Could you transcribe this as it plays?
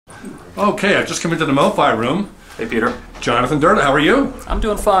Okay, I've just come into the MOFI room. Hey, Peter. Jonathan Durda, how are you? I'm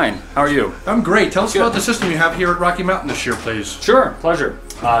doing fine. How are you? I'm great. Tell us about the system you have here at Rocky Mountain this year, please. Sure, pleasure.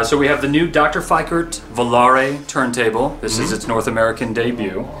 So we have the new Dr. Feickert Volare turntable. This is its North American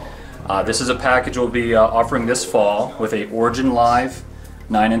debut. This is a package we'll be offering this fall with a Origin Live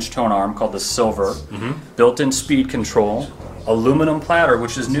 9-inch tone arm called the Silver, built-in speed control, aluminum platter,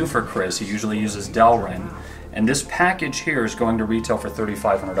 which is new for Chris. He usually uses Delrin. And this package here is going to retail for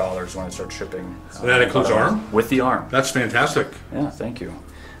 $3,500 when it starts shipping. And that includes arm? With the arm. That's fantastic. Yeah, thank you.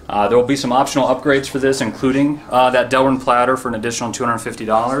 There will be some optional upgrades for this, including that Delrin platter for an additional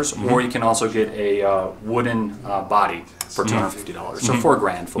 $250, or you can also get a wooden body for $250. So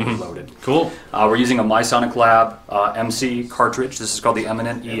 $4,000 fully loaded. Cool. We're using a MySonic Lab MC cartridge. This is called the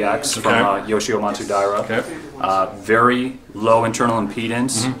Eminent EX from Yoshio Matsudaira. Very low internal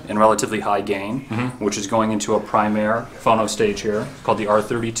impedance and relatively high gain, which is going into a Primare Phonostage here called the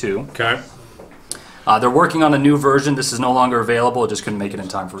R32. Okay. They're working on a new version. This is no longer available. It just couldn't make it in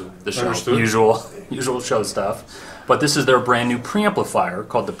time for the show. Usual show stuff. But this is their brand new preamplifier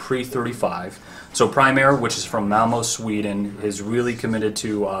called the Pre-35. So Primare, which is from Malmo, Sweden, is really committed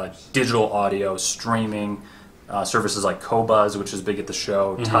to digital audio, streaming, services like Qobuz, which is big at the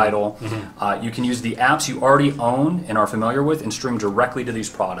show, Tidal. You can use the apps you already own and are familiar with and stream directly to these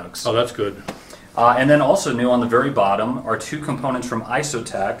products. Oh, that's good. And then also new on the very bottom are two components from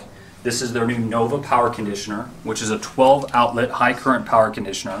Isotech. This is their new Nova power conditioner, which is a 12-outlet high current power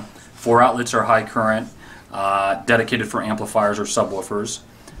conditioner. 4 outlets are high current, dedicated for amplifiers or subwoofers.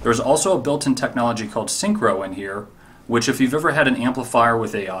 There's also a built-in technology called Synchro in here, which if you've ever had an amplifier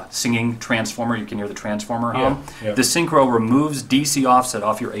with a singing transformer, you can hear the transformer hum. The Synchro removes DC offset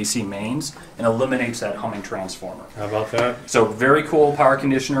off your AC mains and eliminates that humming transformer. How about that? So very cool power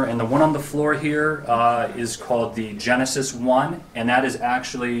conditioner. And the one on the floor here is called the Genesis 1, and that is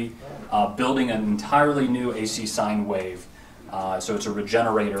actually building an entirely new AC sine wave. So it's a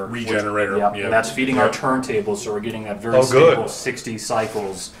regenerator. And that's feeding our turntable, so we're getting that very stable 60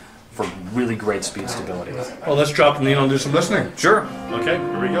 cycles for really great speed stability. Well, let's drop the needle and do some listening. Sure. Okay,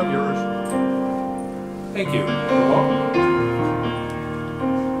 here we go. Yours. Thank you.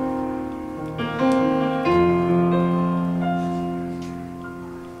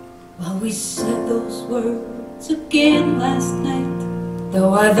 Well, we said those words again last night,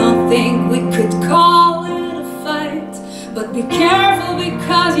 though I don't think we could call it a fight. But be careful,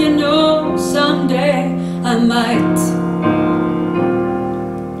 because you know someday I might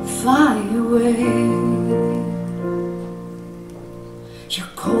fly away. Your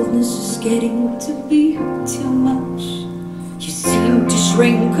coldness is getting to be too much. You seem to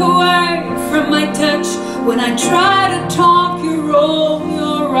shrink away from my touch. When I try to talk, you roll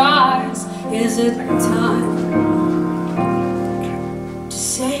your eyes. Is it time to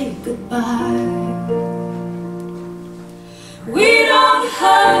say goodbye? We don't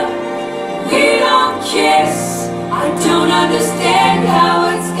hug, we don't kiss. I don't understand how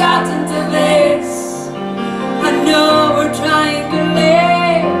it's gotten to this. I know we're trying to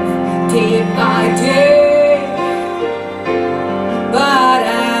live day by day, but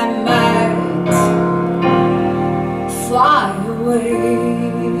I might fly away.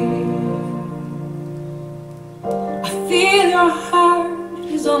 I feel your heart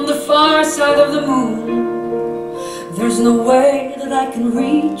is on the far side of the moon. There's no way that I can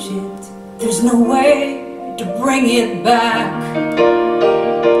reach it. There's no way to bring it back.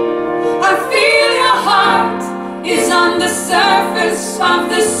 I feel your heart is on the surface of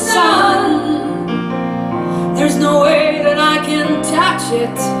the sun. There's no way that I can touch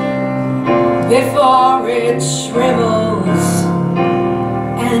it before it shrivels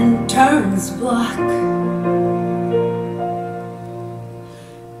and turns black.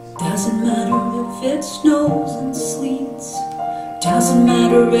 Doesn't matter if it snows and sleets. Doesn't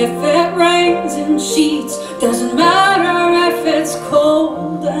matter if it rains in sheets. Doesn't matter if it's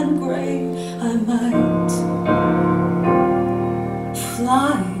cold and gray. I might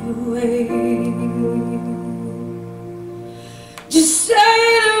fly away. Just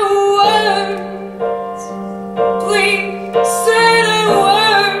say the words, please say the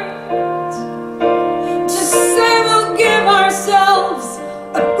words. Just say we'll give ourselves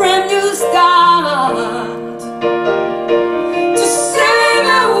a brand new start. Just say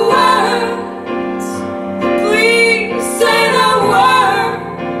the words, please say the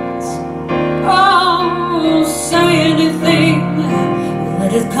words. Oh, say anything,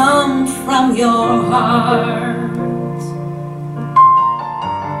 let it come from your heart.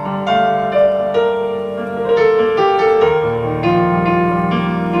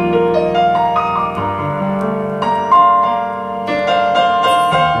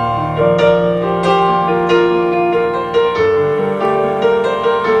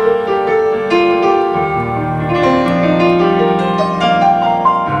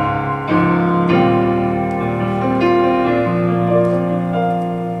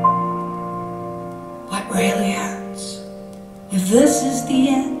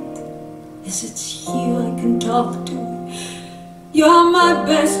 guess it's you I can talk to. You're my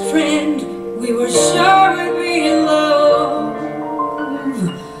best friend. We were sure we'd be in love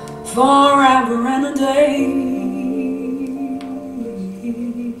forever and a day.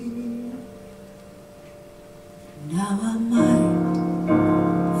 Now I might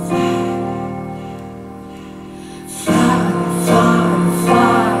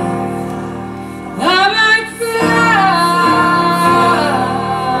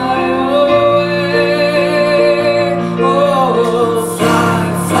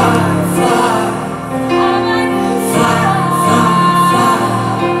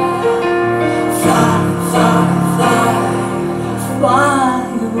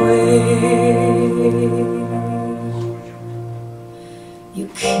you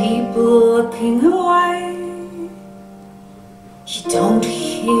keep looking away. You don't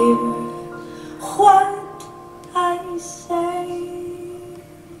hear what I say,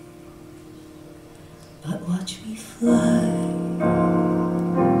 but watch me fly,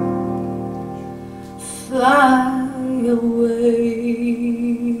 fly away.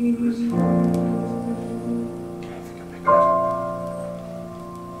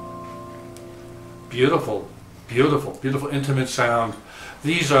 Beautiful, beautiful, beautiful intimate sound.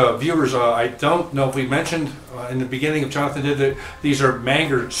 These viewers, I don't know if we mentioned in the beginning, if Jonathan did that, these are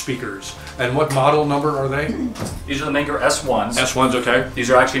Manger speakers. And what model number are they? These are the Manger S1s. S1s, okay. These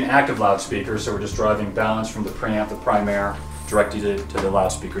are actually an active loudspeaker, so we're just driving balance from the preamp, the Primare, directly to the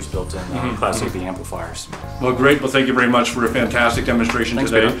loudspeakers built in Class AB amplifiers. Well, great. Well, thank you very much for a fantastic demonstration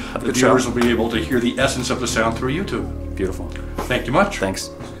today. Peter. Have a The good viewers show. will be able to hear the essence of the sound through YouTube. Beautiful. Thank you much.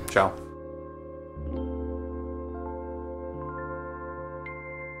 Thanks. Ciao.